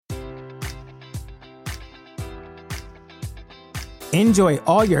Enjoy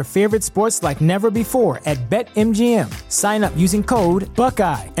all your favorite sports like never before at BetMGM. Sign up using code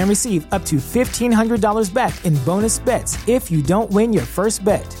Buckeye and receive up to $1,500 back in bonus bets if you don't win your first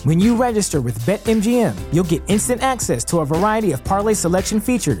bet. When you register with BetMGM, you'll get instant access to a variety of parlay selection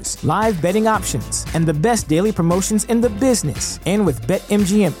features, live betting options, and the best daily promotions in the business. And with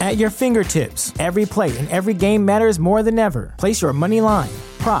BetMGM at your fingertips, every play and every game matters more than ever. Place your money line,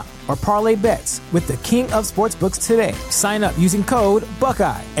 prop, or parlay bets with the king of sportsbooks today. Sign up using code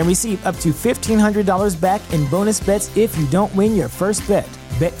Buckeye and receive up to $1,500 back in bonus bets if you don't win your first bet.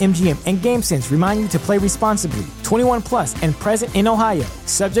 BetMGM and GameSense remind you to play responsibly. 21 plus and present in Ohio,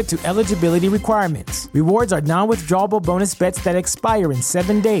 subject to eligibility requirements. Rewards are non-withdrawable bonus bets that expire in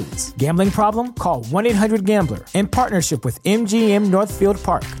 7 days. Gambling problem? Call 1-800-GAMBLER. In partnership with MGM Northfield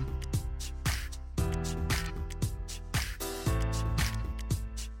Park.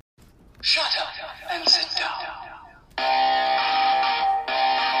 Shut up and sit down.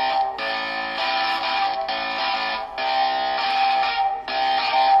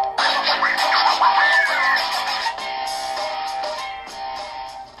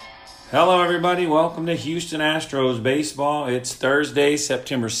 Hello, everybody. Welcome to Houston Astros baseball. It's Thursday,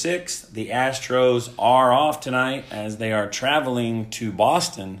 September 6th. The Astros are off tonight as they are traveling to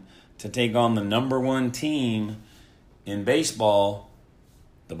Boston to take on the number one team in baseball,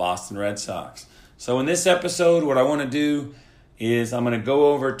 the Boston Red Sox. So in this episode, what I want to do is I'm going to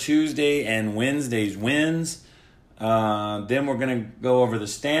go over Tuesday and Wednesday's wins. Then we're going to go over the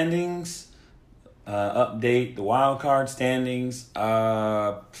standings, update the wild card standings,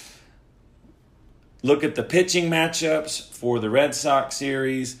 look at the pitching matchups for the Red Sox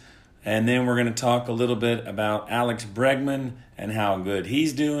series, and then we're going to talk a little bit about Alex Bregman and how good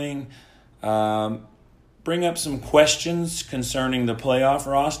he's doing. Bring up some questions concerning the playoff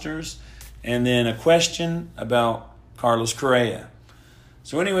rosters, and then a question about Carlos Correa.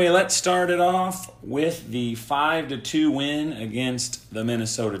 So anyway, let's start it off with the 5-2 win against the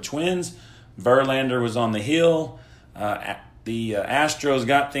Minnesota Twins. Verlander was on the hill. The Astros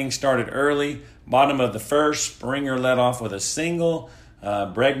got things started early. Bottom of the first, Springer led off with a single.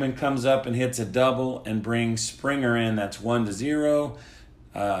 Bregman comes up and hits a double and brings Springer in. That's 1-0.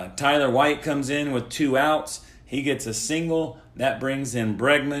 Tyler White comes in with 2 outs. He gets a single. That brings in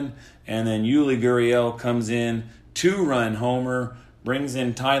Bregman. And then Yuli Gurriel comes in, 2-run homer, brings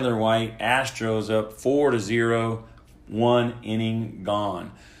in Tyler White. Astros up 4-0, 1 inning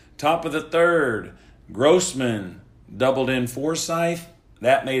gone. Top of the third, Grossman doubled in Forsythe.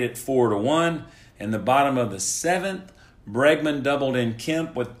 That made it 4-1. In the bottom of the seventh, Bregman doubled in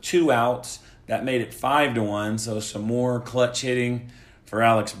Kemp with 2 outs. That made it 5-1. So some more clutch hitting for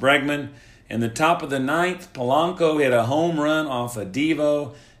Alex Bregman. In the top of the ninth, Polanco hit a home run off of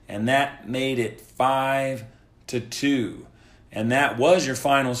Devo, and that made it 5-2. And that was your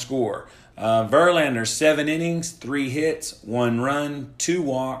final score. Verlander, 7 innings, 3 hits, 1 run, 2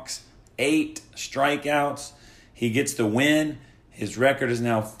 walks, 8 strikeouts. He gets the win. His record is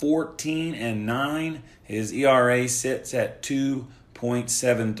now 14-9. His ERA sits at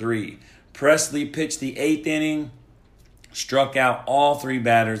 2.73. Presley pitched the 8th inning, struck out all 3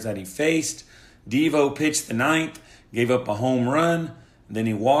 batters that he faced. Devo pitched the 9th, gave up a home run. Then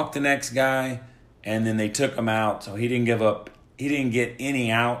he walked the next guy, and then they took him out. So he didn't get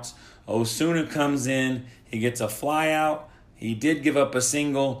any outs. Osuna comes in. He gets a fly out. He did give up a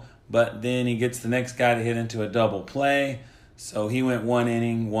single, but then he gets the next guy to hit into a double play. So he went 1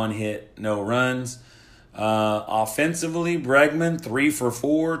 inning, 1 hit, no runs. Offensively, Bregman, 3 for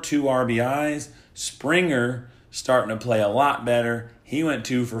 4, 2 RBIs. Springer starting to play a lot better. He went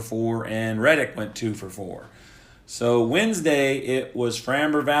 2 for 4, and Reddick went 2 for 4. So Wednesday, it was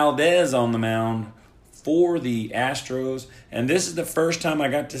Framber Valdez on the mound for the Astros. And this is the first time I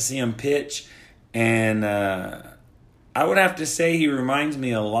got to see him pitch. And I would have to say he reminds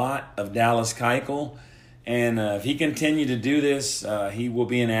me a lot of Dallas Keuchel. And if he continued to do this, he will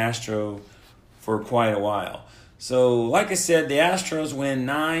be an Astro for quite a while. So, like I said, the Astros win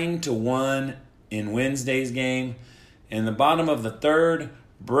 9-1 in Wednesday's game. In the bottom of the third,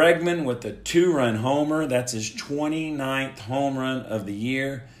 Bregman with a 2-run homer. That's his 29th home run of the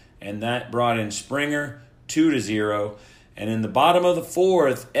year. And that brought in Springer, 2-0. And in the bottom of the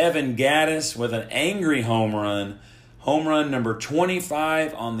fourth, Evan Gattis with an angry home run number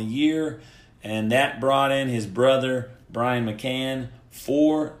 25 on the year. And that brought in his brother, Brian McCann,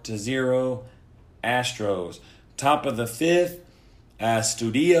 4-0 Astros. Top of the fifth,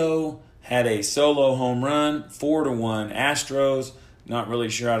 Astudillo had a solo home run, 4-1 Astros. Not really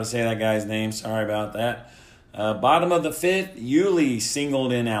sure how to say that guy's name. Sorry about that. Bottom of the fifth, Yuli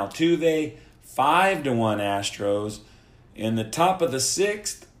singled in Altuve, 5-1 Astros. In the top of the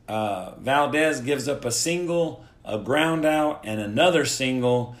sixth, Valdez gives up a single, a ground out, and another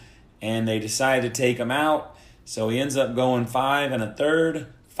single, and they decide to take him out. So he ends up going 5 1/3,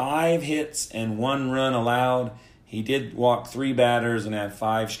 5 hits and 1 run allowed. He did walk 3 batters and have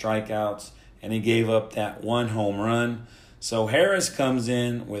 5 strikeouts, and he gave up that 1 home run. So Harris comes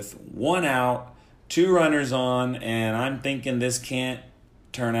in with 1 out, 2 runners on, and I'm thinking this can't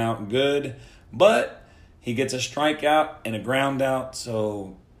turn out good. But he gets a strikeout and a ground out,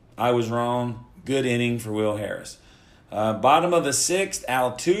 so I was wrong. Good inning for Will Harris. Bottom of the sixth,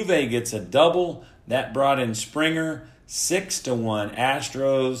 Altuve gets a double. That brought in Springer, 6-1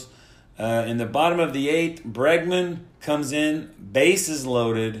 Astros. In the bottom of the eighth, Bregman comes in, bases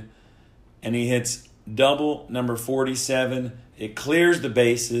loaded, and he hits double number 47. It clears the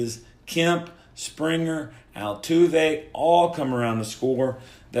bases. Kemp, Springer, Altuve all come around to score.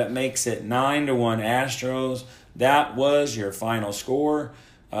 That makes it 9-1 Astros. That was your final score.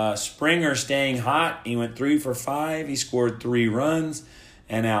 Springer staying hot. He went 3 for 5. He scored 3 runs.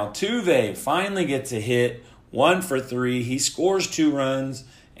 And Altuve finally gets a hit, 1 for 3. He scores 2 runs,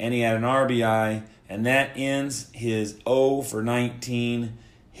 and he had an RBI. And that ends his 0 for 19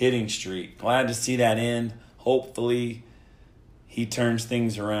 hitting streak. Glad to see that end. Hopefully he turns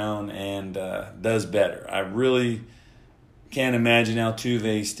things around and does better. I really can't imagine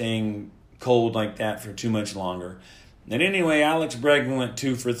Altuve staying cold like that for too much longer. And anyway, Alex Bregman went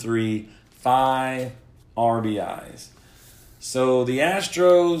 2 for 3, 5 RBIs. So the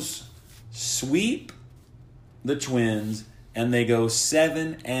Astros sweep the Twins, and they go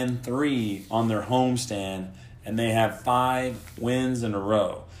 7-3 on their homestand, and they have 5 wins in a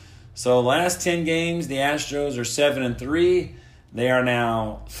row. So last 10 games, the Astros are 7-3. They are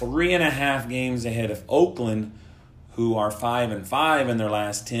now 3.5 games ahead of Oakland, who are 5-5 in their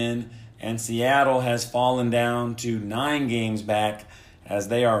last 10. And Seattle has fallen down to 9 games back as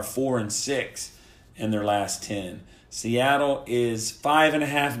they are 4-6 in their last 10. Seattle is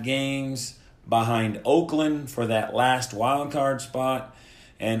 5.5 games behind Oakland for that last wild card spot.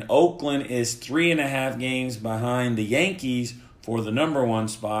 And Oakland is 3.5 games behind the Yankees for the number 1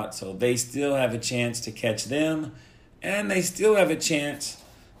 spot. So they still have a chance to catch them. And they still have a chance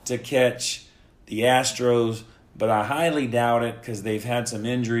to catch the Astros. But I highly doubt it because they've had some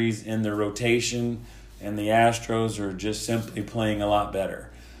injuries in their rotation, and the Astros are just simply playing a lot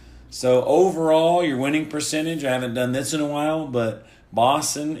better. So overall, your winning percentage, I haven't done this in a while, but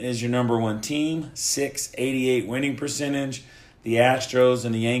Boston is your number 1 team, .688 winning percentage. The Astros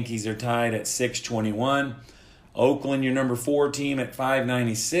and the Yankees are tied at .621. Oakland, your number 4 team at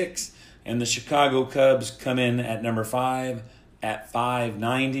 .596. And the Chicago Cubs come in at number 5 at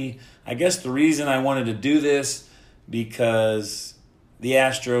 .590. I guess the reason I wanted to do this because the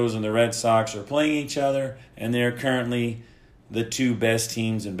Astros and the Red Sox are playing each other, and they're currently the 2 best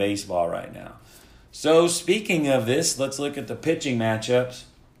teams in baseball right now. So speaking of this, let's look at the pitching matchups.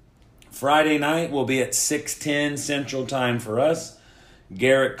 Friday night will be at 6:10 Central Time for us.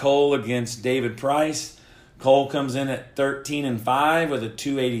 Garrett Cole against David Price. Cole comes in at 13-5 with a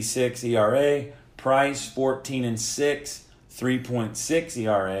 2.86 ERA. Price 14-6, 3.6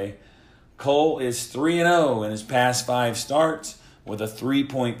 ERA. Cole is 3-0 in his past 5 starts with a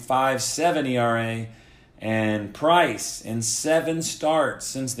 3.57 ERA. And Price, in 7 starts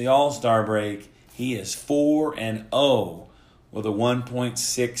since the All-Star break, he is 4-0 with a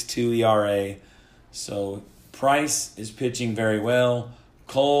 1.62 ERA. So Price is pitching very well.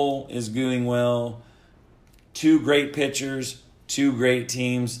 Cole is doing well. 2 great pitchers, 2 great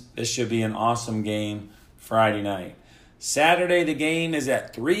teams. This should be an awesome game Friday night. Saturday, the game is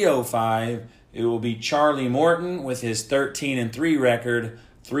at 3:05. It will be Charlie Morton with his 13-3 record,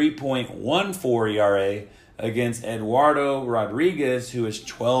 3.14 ERA, against Eduardo Rodriguez, who is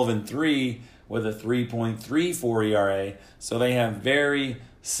 12-3 with a 3.34 ERA. So they have very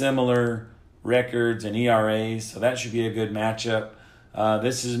similar records and ERAs, so that should be a good matchup.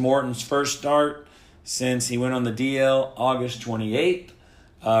 This is Morton's first start since he went on the DL August 28th.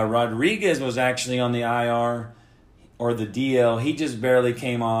 Rodriguez was actually on the IR or the DL. He just barely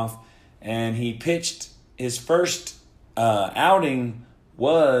came off, and he pitched his first outing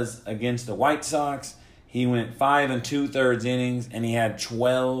was against the White Sox. He went 5 2/3 innings, and he had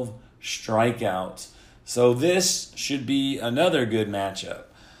 12 strikeouts. So this should be another good matchup.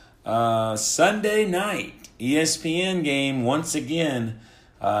 Sunday night, ESPN game once again.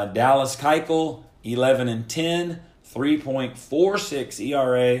 Dallas Keuchel, 11-10, 3.46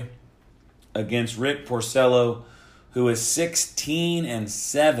 ERA against Rick Porcello, who is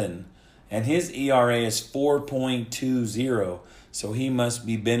 16-7, and his ERA is 4.20. So he must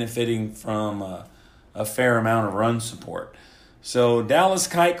be benefiting from a fair amount of run support. So Dallas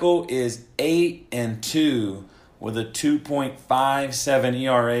Keuchel is 8-2 with a 2.57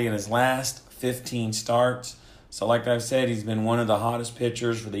 ERA in his last 15 starts. So like I've said, he's been one of the hottest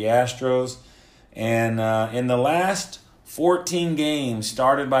pitchers for the Astros. And in the last 14 games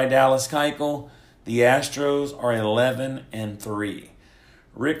started by Dallas Keuchel, the Astros are 11-3.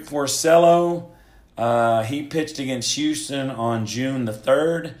 Rick Porcello, he pitched against Houston on June the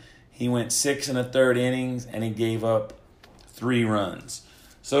 3rd. He went 6 1/3 innings, and he gave up 3 runs.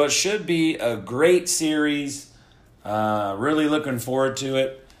 So it should be a great series. Really looking forward to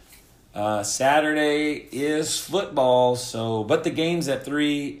it. Saturday is football, but the game's at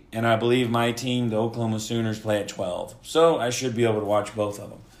 3, and I believe my team, the Oklahoma Sooners, play at 12. So I should be able to watch both of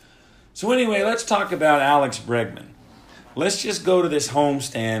them. So anyway, let's talk about Alex Bregman. Let's just go to this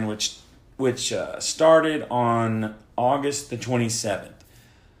homestand, which started on August the 27th.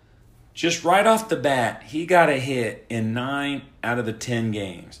 Just right off the bat, he got a hit in 9 out of the 10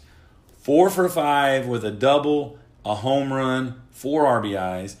 games. 4 for 5 with a double, a home run, 4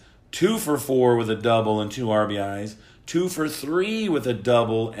 RBIs. 2 for 4 with a double and 2 RBIs. 2 for 3 with a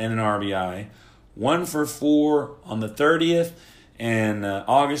double and an RBI. 1 for 4 on the 30th. And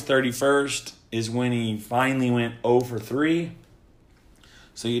August 31st is when he finally went 0 for 3.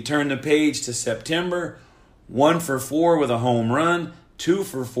 So you turn the page to September. 1 for 4 with a home run. 2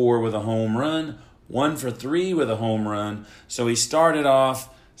 for 4 with a home run. 1 for 3 with a home run. So he started off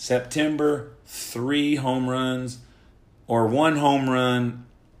September, 3 home runs, or 1 home run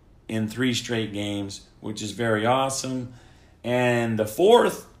in 3 straight games, which is very awesome. And the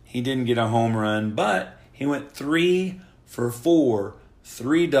 4th, he didn't get a home run, but he went 3 for 4,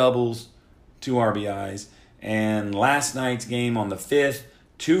 3 doubles, 2 RBIs. And last night's game on the 5th,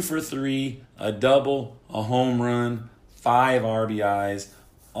 2 for 3, a double, a home run, 5 RBIs.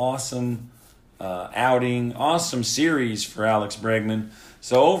 Awesome outing, awesome series for Alex Bregman.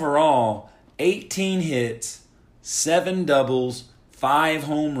 So overall, 18 hits, 7 doubles, 5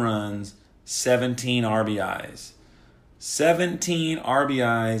 home runs, 17 RBIs. 17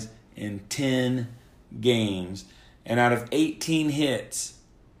 RBIs in 10 games. And out of 18 hits,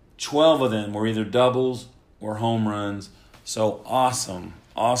 12 of them were either doubles or home runs. So awesome,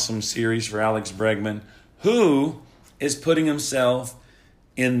 awesome series for Alex Bregman, who is putting himself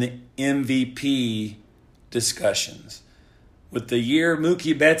in the MVP discussions. With the year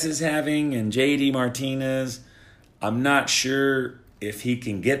Mookie Betts is having and JD Martinez, I'm not sure if he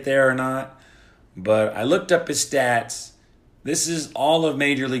can get there or not, but I looked up his stats. This is all of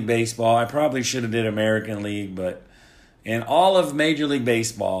Major League Baseball. I probably should have did American League, but in all of Major League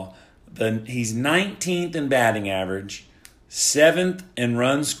Baseball, he's 19th in batting average, 7th in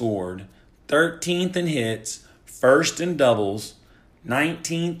runs scored, 13th in hits, 1st in doubles,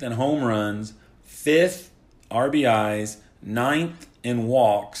 19th in home runs, 5th RBIs, 9th in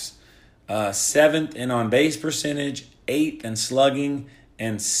walks, 7th in on-base percentage, 8th in slugging,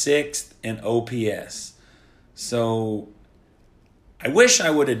 and 6th in OPS. So I wish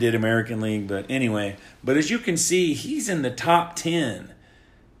I would have did American League, but anyway. But as you can see, he's in the top 10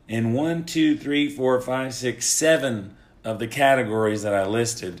 in 1, 2, 3, 4, 5, 6, 7 of the categories that I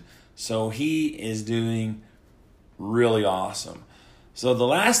listed. So he is doing really awesome. So the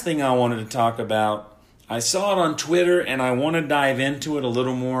last thing I wanted to talk about, I saw it on Twitter and I want to dive into it a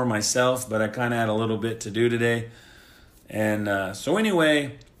little more myself, but I kind of had a little bit to do today. And so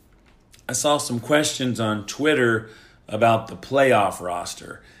anyway, I saw some questions on Twitter about the playoff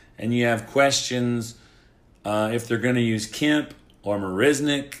roster. And you have questions if they're going to use Kemp or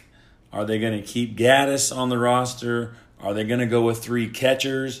Marisnick. Are they going to keep Gaddis on the roster? Are they going to go with 3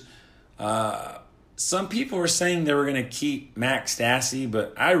 catchers? Some people were saying they were going to keep Max Stassi,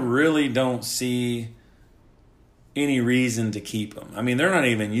 but I really don't see any reason to keep him. I mean, they're not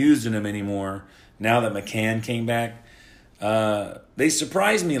even using him anymore now that McCann came back. They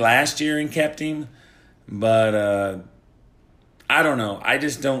surprised me last year and kept him, but I don't know. I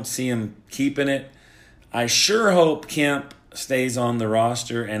just don't see him keeping it. I sure hope Kemp stays on the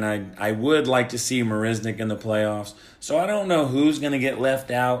roster, and I would like to see Marisnick in the playoffs. So I don't know who's going to get left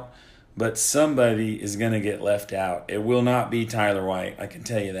out, but somebody is going to get left out. It will not be Tyler White, I can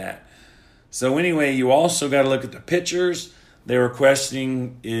tell you that. So anyway, you also got to look at the pitchers. They were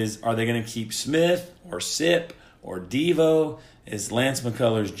questioning, are they going to keep Smith or Sip or Devo? Is Lance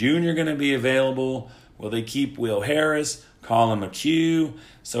McCullers Jr. going to be available? Will they keep Will Harris, Colin McHugh?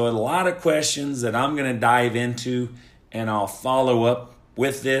 So a lot of questions that I'm going to dive into, and I'll follow up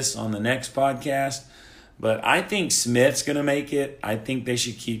with this on the next podcast. But I think Smith's going to make it. I think they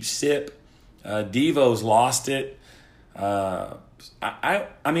should keep Sip. Devo's lost it.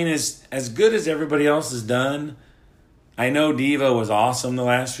 I mean, as good as everybody else has done, I know Diva was awesome the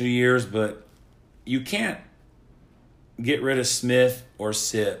last few years, but you can't get rid of Smith or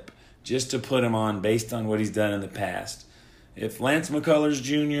Sip just to put him on based on what he's done in the past. If Lance McCullers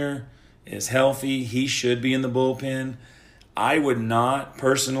Jr. is healthy, he should be in the bullpen. I would not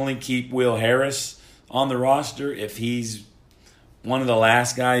personally keep Will Harris on the roster if he's one of the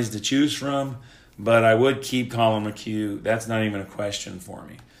last guys to choose from, but I would keep Colin McHugh. That's not even a question for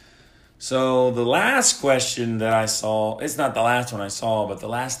me. So the last question that I saw, it's not the last one I saw, but the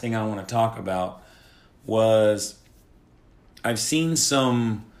last thing I want to talk about was I've seen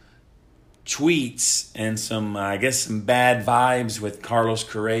some tweets and some bad vibes with Carlos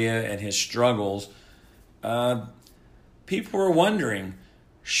Correa and his struggles. People were wondering,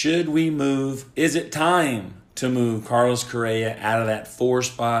 should we move? Is it time to move Carlos Correa out of that 4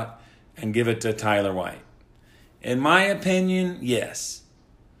 spot and give it to Tyler White? In my opinion, yes.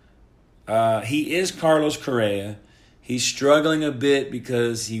 He is Carlos Correa. He's struggling a bit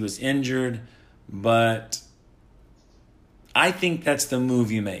because he was injured, but I think that's the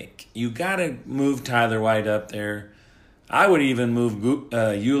move you make. You got to move Tyler White up there. I would even move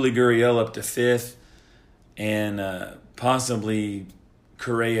Yuli Gurriel up to 5th and possibly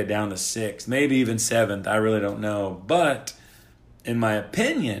Correa down to 6th, maybe even 7th. I really don't know. But in my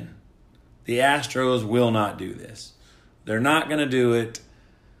opinion, the Astros will not do this. They're not going to do it.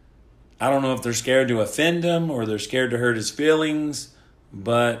 I don't know if they're scared to offend him or they're scared to hurt his feelings,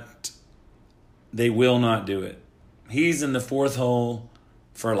 but they will not do it. He's in the 4th hole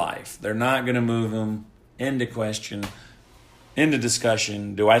for life. They're not going to move him. Into question. Into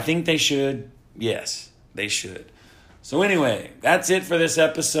discussion. Do I think they should? Yes, they should. So anyway, that's it for this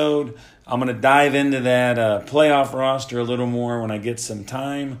episode. I'm going to dive into that playoff roster a little more when I get some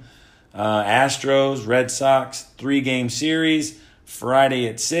time. Astros, Red Sox, 3-game series. Friday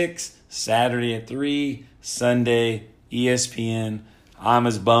at 6, Saturday at 3, Sunday, ESPN. I'm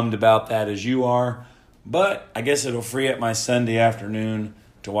as bummed about that as you are. But I guess it'll free up my Sunday afternoon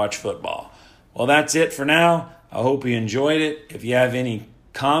to watch football. Well, that's it for now. I hope you enjoyed it. If you have any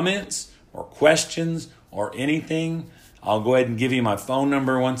comments or questions or anything, I'll go ahead and give you my phone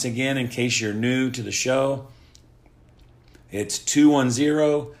number once again in case you're new to the show. It's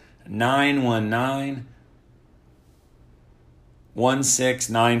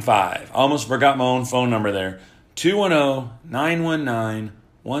 210-919-1695. I almost forgot my own phone number there.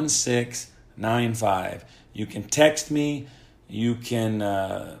 210-919-1695. You can text me. You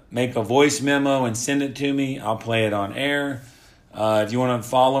can make a voice memo and send it to me. I'll play it on air. If you want to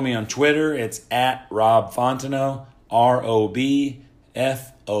follow me on Twitter, it's at Rob Fontenot,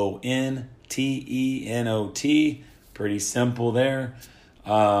 ROBFONTENOT. Pretty simple there.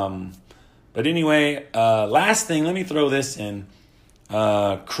 But anyway, last thing, let me throw this in.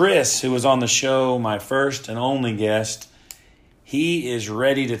 Chris, who was on the show, my first and only guest, he is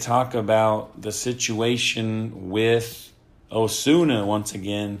ready to talk about the situation with Osuna once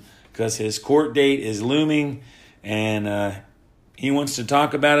again because his court date is looming and he wants to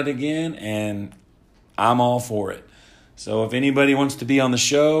talk about it again, and I'm all for it. So if anybody wants to be on the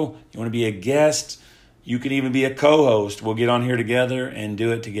show, you want to be a guest, you can even be a co-host. We'll get on here together and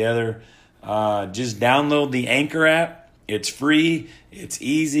do it together. Just download the Anchor app. It's free. It's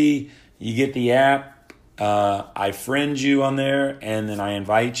easy. You get the app. I friend you on there, and then I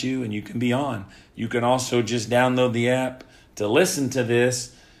invite you, and you can be on. You can also just download the app to listen to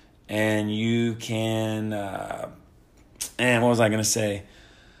this, and you can... what was I going to say?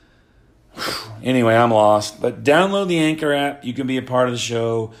 Anyway, I'm lost. But download the Anchor app. You can be a part of the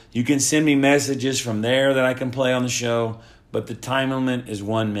show. You can send me messages from there that I can play on the show. But the time limit is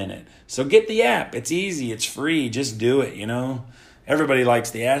 1 minute. So get the app. It's easy. It's free. Just do it, Everybody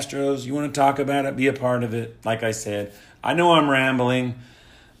likes the Astros. You want to talk about it, be a part of it. Like I said, I know I'm rambling.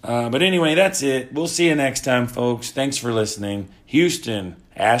 But anyway, that's it. We'll see you next time, folks. Thanks for listening. Houston,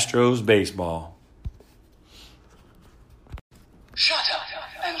 Astros baseball. Shut up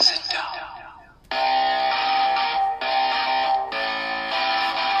and sit down.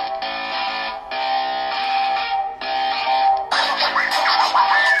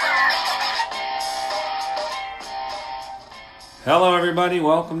 Hello, everybody.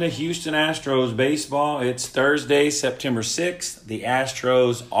 Welcome to Houston Astros baseball. It's Thursday, September 6th. The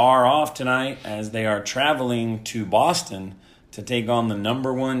Astros are off tonight as they are traveling to Boston to take on the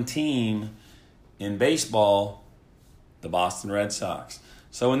number 1 team in baseball, the Boston Red Sox.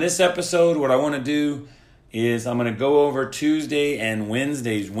 So in this episode, what I want to do is I'm going to go over Tuesday and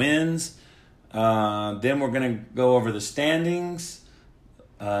Wednesday's wins. Then we're going to go over the standings,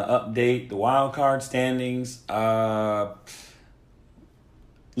 update the wild card standings.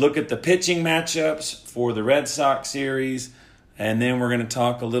 look at the pitching matchups for the Red Sox series, and then we're going to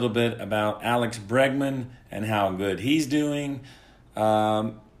talk a little bit about Alex Bregman and how good he's doing.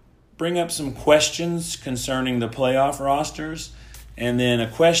 Bring up some questions concerning the playoff rosters, and then a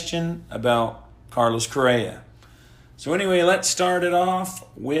question about Carlos Correa. So anyway, let's start it off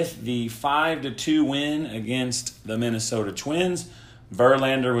with the 5-2 win against the Minnesota Twins.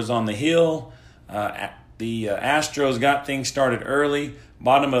 Verlander was on the hill. The Astros got things started early.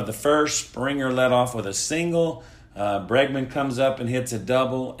 Bottom of the first, Springer led off with a single. Bregman comes up and hits a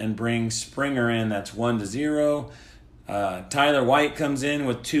double and brings Springer in. That's 1-0. Tyler White comes in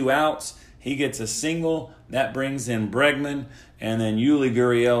with 2 outs. He gets a single. That brings in Bregman. And then Yuli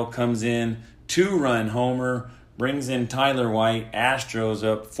Gurriel comes in, 2-run homer, brings in Tyler White. Astros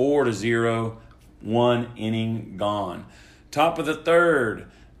up 4-0, 1 inning gone. Top of the third,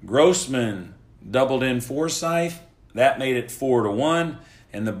 Grossman doubled in Forsythe. That made it 4-1.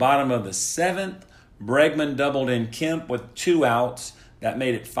 In the bottom of the seventh, Bregman doubled in Kemp with 2 outs. That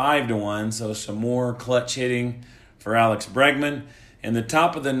made it 5-1, so some more clutch hitting for Alex Bregman. In the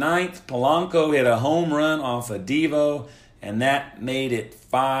top of the ninth, Polanco hit a home run off of Devo, and that made it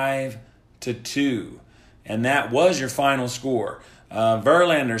 5-2. And that was your final score.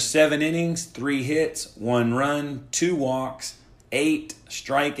 Verlander, 7 innings, 3 hits, 1 run, 2 walks, 8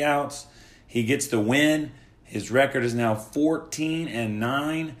 strikeouts. He gets the win. His record is now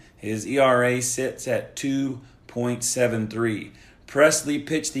 14-9. His ERA sits at 2.73. Presley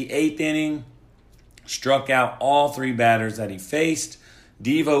pitched the 8th inning, struck out all 3 batters that he faced.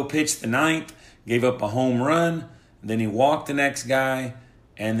 Devo pitched the 9th, gave up a home run. Then he walked the next guy,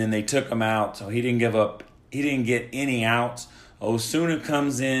 and then they took him out. So he didn't get any outs. Osuna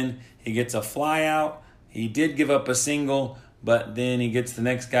comes in, he gets a fly out. He did give up a single, but then he gets the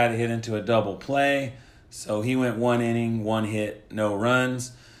next guy to hit into a double play. So he went 1 inning, 1 hit, no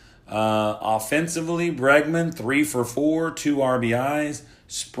runs. Offensively, Bregman, 3 for 4, 2 RBIs.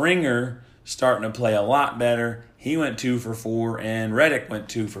 Springer starting to play a lot better. He went 2 for 4, and Reddick went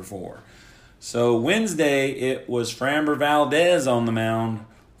 2 for 4. So Wednesday, it was Framber Valdez on the mound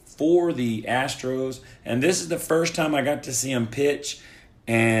for the Astros. And this is the first time I got to see him pitch.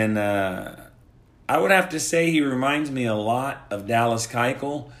 And I would have to say he reminds me a lot of Dallas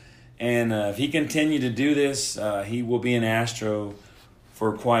Keuchel. And if he continued to do this, he will be an Astro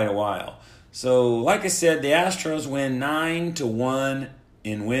for quite a while. So, like I said, the Astros win 9-1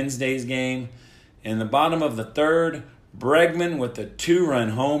 in Wednesday's game. In the bottom of the third, Bregman with a 2-run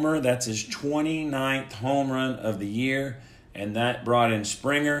homer. That's his 29th home run of the year. And that brought in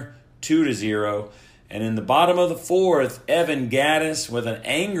Springer, 2-0. And in the bottom of the fourth, Evan Gattis with an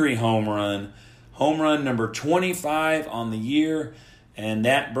angry home run number 25 on the year. And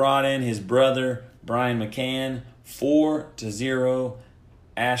that brought in his brother, Brian McCann, 4-0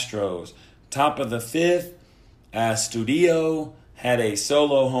 Astros. Top of the fifth, Studio had a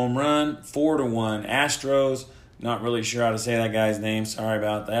solo home run, 4-1 Astros. Not really sure how to say that guy's name. Sorry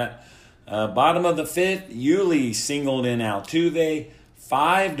about that. Bottom of the fifth, Yuli singled in Altuve,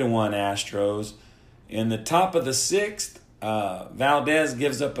 5-1 Astros. In the top of the sixth, Valdez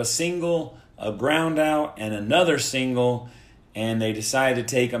gives up a single, a ground out, and another single, and they decide to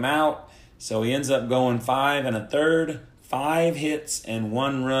take him out. So he ends up going 5 1/3, 5 hits and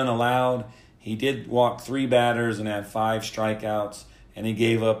 1 run allowed. He did walk 3 batters and had 5 strikeouts, and he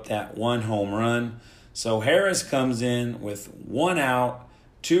gave up that 1 home run. So Harris comes in with 1 out,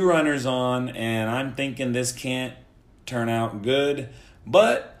 2 runners on, and I'm thinking this can't turn out good.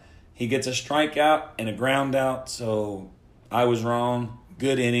 But he gets a strikeout and a ground out, so I was wrong.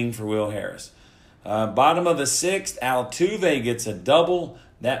 Good inning for Will Harris. Bottom of the sixth, Altuve gets a double.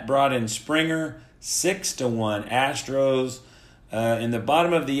 That brought in Springer, 6-1 Astros. In the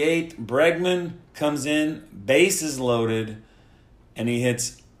bottom of the eighth, Bregman comes in, bases loaded, and he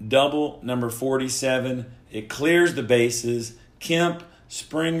hits double number 47. It clears the bases. Kemp,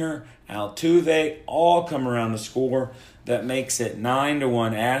 Springer, Altuve all come around to score. That makes it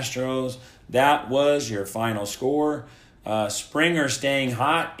 9-1 Astros. That was your final score. Springer staying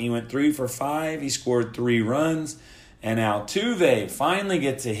hot. He went 3 for 5. He scored 3 runs. And Altuve finally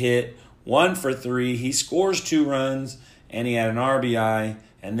gets a hit, 1 for 3. He scores 2 runs, and he had an RBI.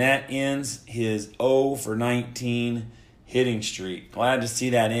 And that ends his 0 for 19 hitting streak. Glad to see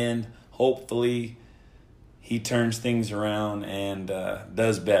that end. Hopefully he turns things around and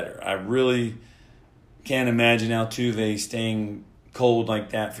does better. I really can't imagine Altuve staying cold like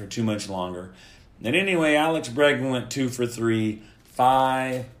that for too much longer. And anyway, Alex Bregman went 2 for 3,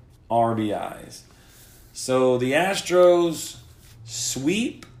 5 RBIs. So the Astros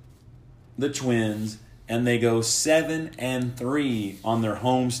sweep the Twins, and they go 7-3 on their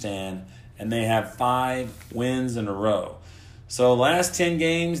homestand, and they have 5 wins in a row. So last 10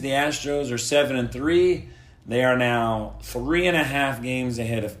 games, the Astros are 7-3. They are now 3.5 games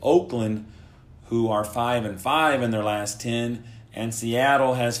ahead of Oakland, who are 5-5 in their last 10, and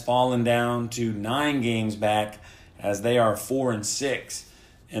Seattle has fallen down to 9 games back as they are 4-6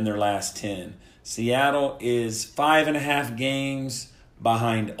 in their last 10. Seattle is 5.5 games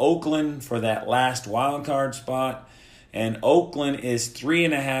behind Oakland for that last wild card spot, and Oakland is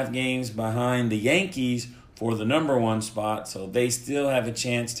 3.5 games behind the Yankees for the number 1 spot, so they still have a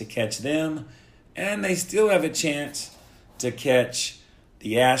chance to catch them, and they still have a chance to catch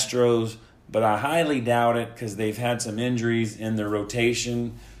the Astros, but I highly doubt it because they've had some injuries in their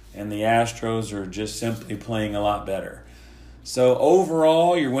rotation, and the Astros are just simply playing a lot better. So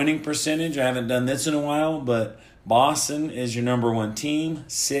overall, your winning percentage, I haven't done this in a while, but Boston is your number 1 team,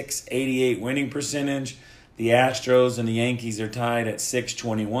 .688 winning percentage. The Astros and the Yankees are tied at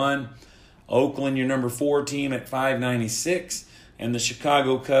 .621. Oakland, your number 4 team, at .596. And the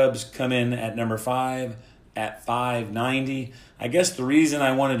Chicago Cubs come in at number 5 at .590. I guess the reason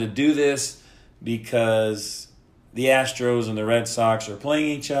I wanted to do this because the Astros and the Red Sox are playing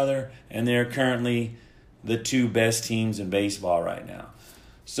each other, and they're currently the 2 best teams in baseball right now.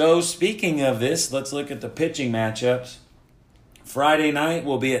 So speaking of this, let's look at the pitching matchups. Friday night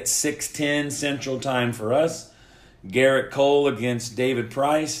will be at 6:10 Central Time for us. Garrett Cole against David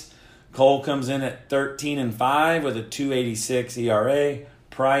Price. Cole comes in at 13-5 with a 2.86 ERA.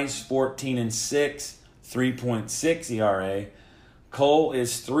 Price 14-6, 3.6 ERA. Cole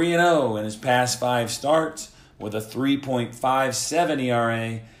is 3-0 in his past 5 starts with a 3.57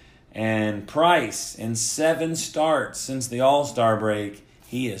 ERA. And Price, in 7 starts since the All-Star break,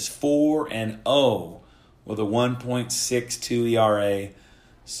 he is 4-0 with a 1.62 ERA.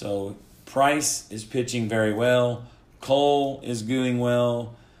 So Price is pitching very well. Cole is doing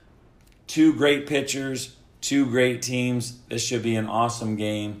well. 2 great pitchers, 2 great teams. This should be an awesome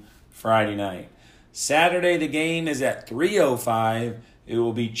game Friday night. Saturday, the game is at 3:05. It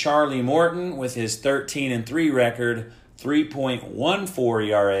will be Charlie Morton with his 13-3 record, 3.14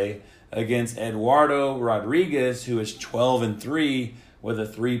 ERA, against Eduardo Rodriguez, who is 12-3 with a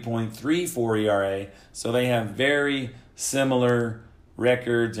 3.34 ERA. So they have very similar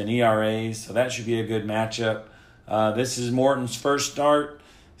records and ERAs, so that should be a good matchup. This is Morton's first start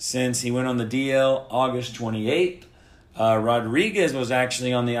since he went on the DL August 28th. Rodriguez was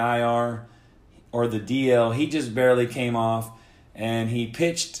actually on the IR, or the DL. He just barely came off, and he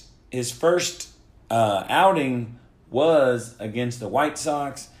pitched his first outing was against the White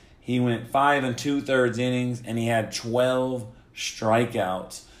Sox. He went 5 2/3 innings, and he had 12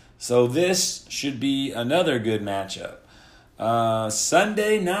 strikeouts. So this should be another good matchup.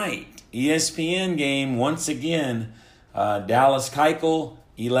 Sunday night, ESPN game once again. Dallas Keuchel,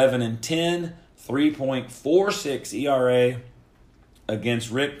 11-10, 3.46 ERA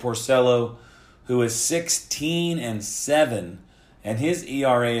against Rick Porcello, who is 16-7, and his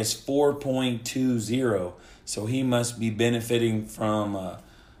ERA is 4.20. So he must be benefiting from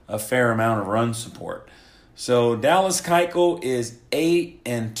a fair amount of run support. So Dallas Keuchel is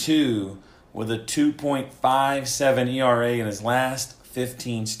 8-2 with a 2.57 ERA in his last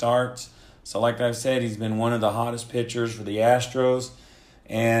 15 starts. So like I've said, he's been one of the hottest pitchers for the Astros.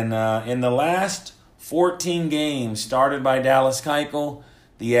 And in the last 14 games started by Dallas Keuchel,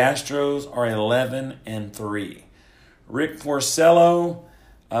 the Astros are 11-3. Rick Porcello,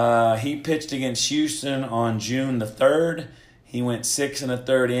 he pitched against Houston on June the 3rd. He went 6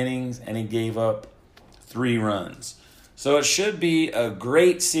 1/3 innings, and he gave up 3 runs. So it should be a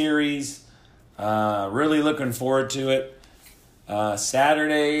great series. Really looking forward to it.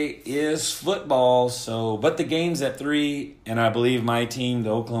 Saturday is football, but the game's at 3, and I believe my team, the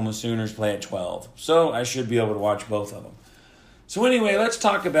Oklahoma Sooners, play at 12. So I should be able to watch both of them. So anyway, let's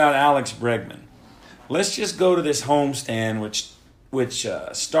talk about Alex Bregman. Let's just go to this homestand, which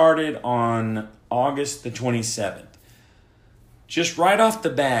started on August the 27th. Just right off the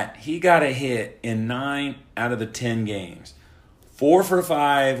bat, he got a hit in 9 out of the 10 games. 4 for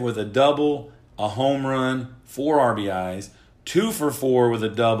 5 with a double, a home run, 4 RBIs. 2 for 4 with a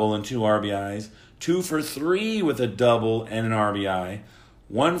double and 2 RBIs. 2 for 3 with a double and an RBI.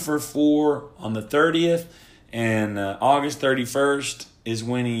 1 for 4 on the 30th. And August 31st is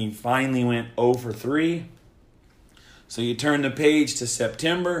when he finally went 0 for 3. So you turn the page to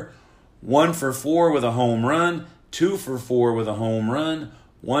September. 1 for 4 with a home run. 2 for 4 with a home run.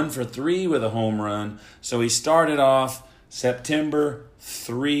 1 for 3 with a home run. So he started off September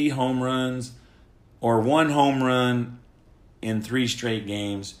 3 home runs, or 1 home run in 3 straight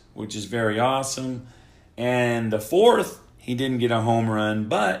games, which is very awesome. And the fourth, he didn't get a home run,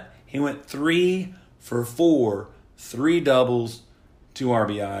 but he went 3 for 4, 3 doubles, 2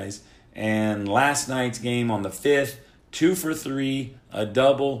 RBIs. And last night's game on the 5th, 2 for 3, a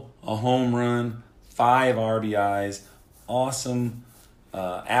double, a home run, 5 RBIs. Awesome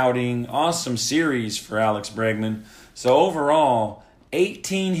outing, awesome series for Alex Bregman. So overall,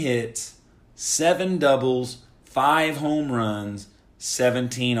 18 hits, 7 doubles, 5 home runs,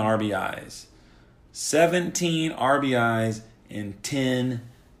 17 RBIs. 17 RBIs in 10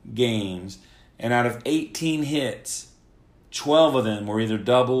 games. And out of 18 hits, 12 of them were either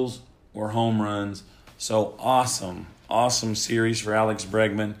doubles or home runs. So awesome series for Alex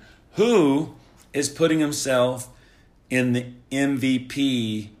Bregman, who is putting himself in the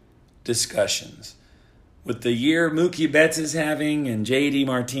MVP discussions. With the year Mookie Betts is having and JD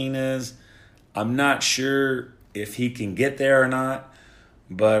Martinez, I'm not sure if he can get there or not,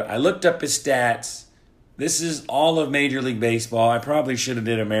 but I looked up his stats. This is all of Major League Baseball. I probably should have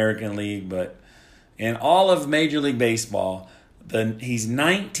did American League, but in all of Major League Baseball, he's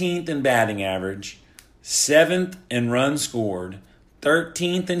 19th in batting average, 7th in runs scored,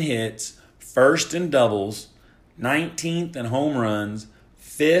 13th in hits, 1st in doubles, 19th in home runs,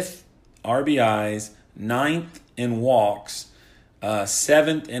 5th RBIs, 9th in walks,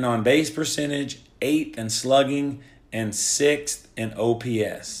 7th in on-base percentage, 8th in slugging, and 6th in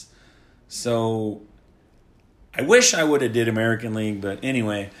OPS. So I wish I would have did American League, but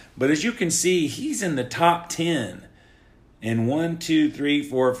anyway. But as you can see, he's in the top 10 in 1, 2, 3,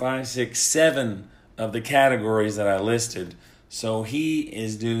 4, 5, 6, 7 of the categories that I listed. So he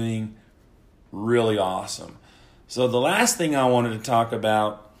is doing really awesome. So the last thing I wanted to talk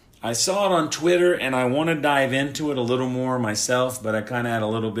about, I saw it on Twitter and I want to dive into it a little more myself, but I kind of had a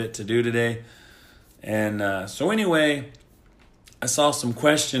little bit to do today. And so anyway, I saw some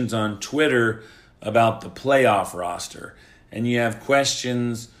questions on Twitter about the playoff roster. And you have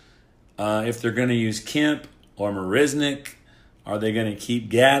questions if they're going to use Kemp or Marisnick. Are they going to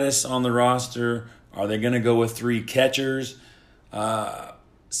keep Gaddis on the roster? Are they going to go with 3 catchers?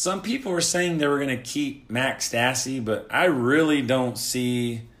 Some people were saying they were going to keep Max Stassi, but I really don't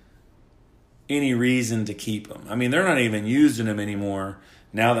see any reason to keep him. I mean, they're not even using him anymore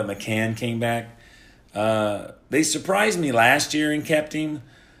now that McCann came back. They surprised me last year and kept him,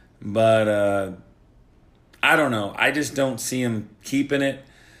 but I don't know. I just don't see him keeping it.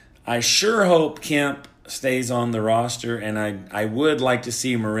 I sure hope Kemp stays on the roster, and I would like to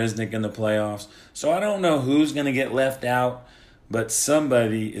see Marisnick in the playoffs. So I don't know who's going to get left out, but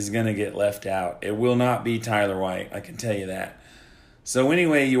somebody is going to get left out. It will not be Tyler White, I can tell you that. So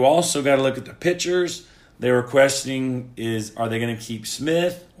anyway, you also got to look at the pitchers. They were questioning, are they going to keep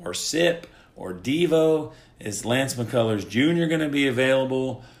Smith or Sip or Devo? Is Lance McCullers Jr. going to be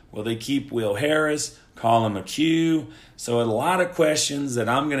available? Will they keep Will Harris, Colin McHugh? So a lot of questions that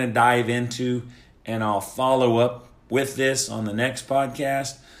I'm going to dive into, and I'll follow up with this on the next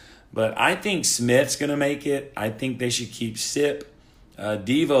podcast. But I think Smith's going to make it. I think they should keep Sip.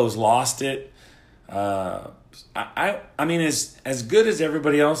 Devo's lost it. I mean, as good as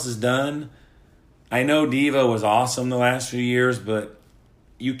everybody else has done, I know Devo was awesome the last few years, but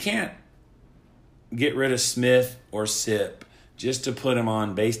you can't get rid of Smith or Sip just to put him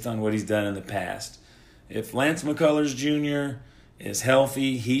on based on what he's done in the past. If Lance McCullers Jr. is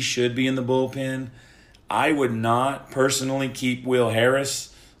healthy, he should be in the bullpen. I would not personally keep Will Harris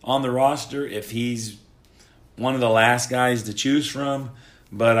on the roster if he's one of the last guys to choose from,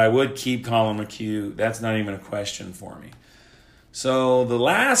 but I would keep Colin McHugh. That's not even a question for me. So the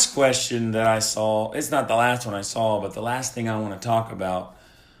last question that I saw, it's not the last one I saw, but the last thing I want to talk about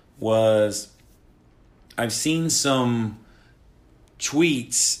was I've seen some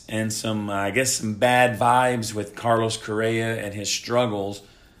tweets and some bad vibes with Carlos Correa and his struggles.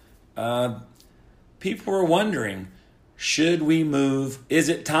 People were wondering, should we move? Is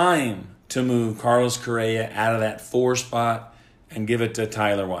it time to move Carlos Correa out of that 4 spot and give it to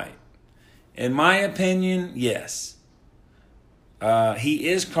Tyler White? In my opinion, yes. He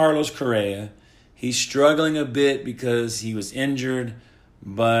is Carlos Correa. He's struggling a bit because he was injured,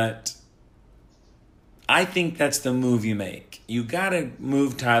 but I think that's the move you make. You got to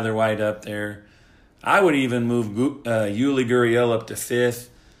move Tyler White up there. I would even move Yuli Gurriel up to 5th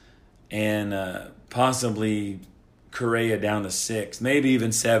and possibly Correa down to 6th, maybe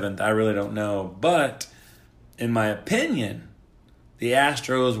even 7th. I really don't know. But in my opinion, the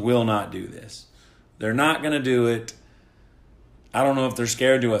Astros will not do this. They're not going to do it. I don't know if they're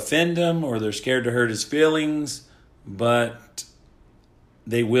scared to offend him or they're scared to hurt his feelings, but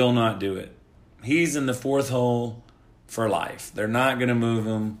they will not do it. He's in the 4th hole for life. They're not going to move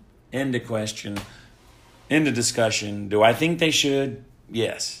him into question. End of discussion. Do I think they should?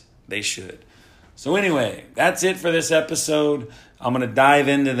 Yes, they should. So anyway, that's it for this episode. I'm going to dive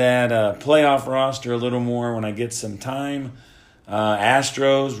into that playoff roster a little more when I get some time.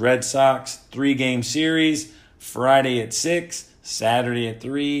 Astros, Red Sox, 3-game series. Friday at 6, Saturday at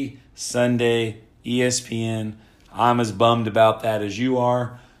 3, Sunday, ESPN. I'm as bummed about that as you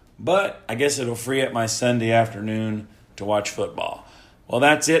are, but I guess it'll free up my Sunday afternoon to watch football. Well,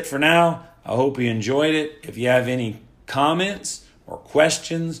 that's it for now. I hope you enjoyed it. If you have any comments or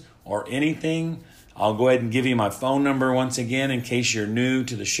questions or anything, I'll go ahead and give you my phone number once again in case you're new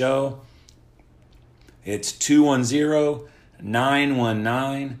to the show. It's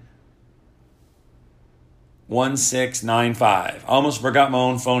 210-919-1695. I almost forgot my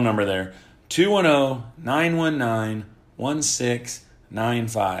own phone number there.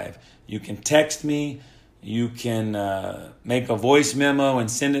 210-919-1695. You can text me. You can make a voice memo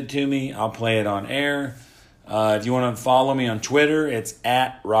and send it to me. I'll play it on air. If you want to follow me on Twitter, it's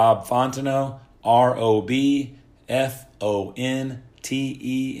at Rob Fontenot,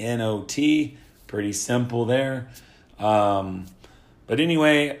 ROBFONTENOT. Pretty simple there. But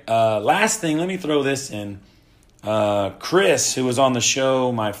anyway, last thing, let me throw this in. Chris, who was on the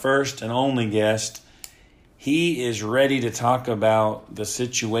show, my first and only guest, he is ready to talk about the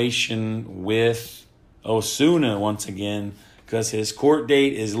situation with Osuna once again because his court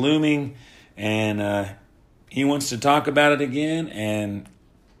date is looming and he wants to talk about it again, and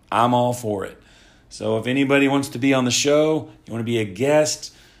I'm all for it. So if anybody wants to be on the show, you want to be a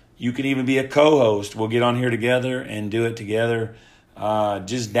guest, you can even be a co-host. We'll get on here together and do it together.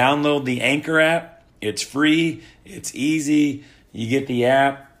 Just download the Anchor app. It's free. It's easy. You get the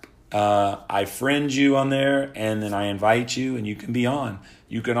app. I friend you on there, and then I invite you, and you can be on.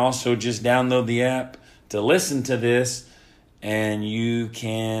 You can also just download the app to listen to this, and you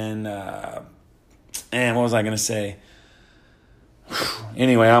can... what was I going to say?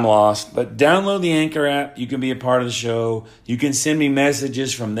 Anyway, I'm lost. But download the Anchor app. You can be a part of the show. You can send me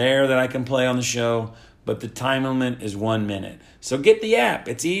messages from there that I can play on the show. But the time limit is 1 minute. So get the app.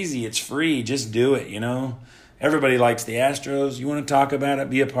 It's easy. It's free. Just do it, Everybody likes the Astros. You want to talk about it,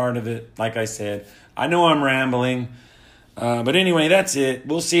 be a part of it. Like I said, I know I'm rambling. But anyway, that's it.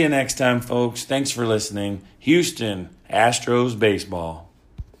 We'll see you next time, folks. Thanks for listening. Houston Astros baseball.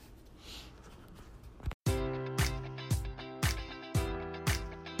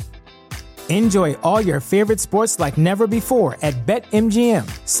 Enjoy all your favorite sports like never before at BetMGM.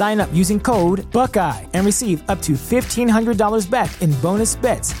 Sign up using code Buckeye and receive up to $1,500 back in bonus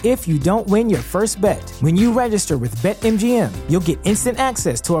bets if you don't win your first bet. When you register with BetMGM, you'll get instant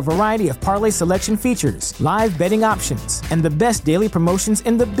access to a variety of parlay selection features, live betting options, and the best daily promotions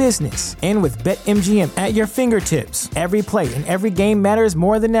in the business. And with BetMGM at your fingertips, every play and every game matters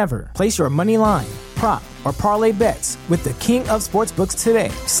more than ever. Place your money line, prop, or parlay bets with the king of sportsbooks today.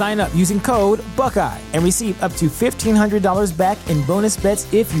 Sign up using code Buckeye and receive up to $1,500 back in bonus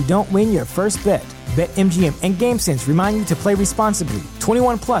bets if you don't win your first bet. BetMGM and GameSense remind you to play responsibly.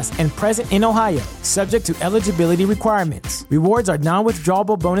 21 plus and present in Ohio, subject to eligibility requirements. Rewards are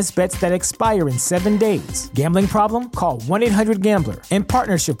non-withdrawable bonus bets that expire in 7 days. Gambling problem? Call 1-800-GAMBLER. In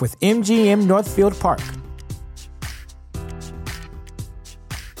partnership with MGM Northfield Park.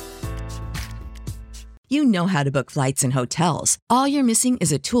 You know how to book flights and hotels. All you're missing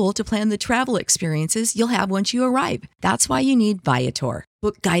is a tool to plan the travel experiences you'll have once you arrive. That's why you need Viator.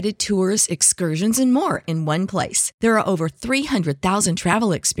 Book guided tours, excursions, and more in one place. There are over 300,000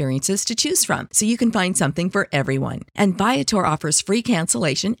 travel experiences to choose from, so you can find something for everyone. And Viator offers free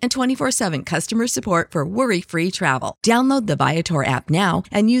cancellation and 24/7 customer support for worry-free travel. Download the Viator app now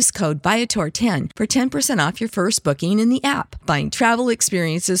and use code Viator10 for 10% off your first booking in the app. Find travel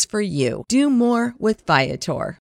experiences for you. Do more with Viator.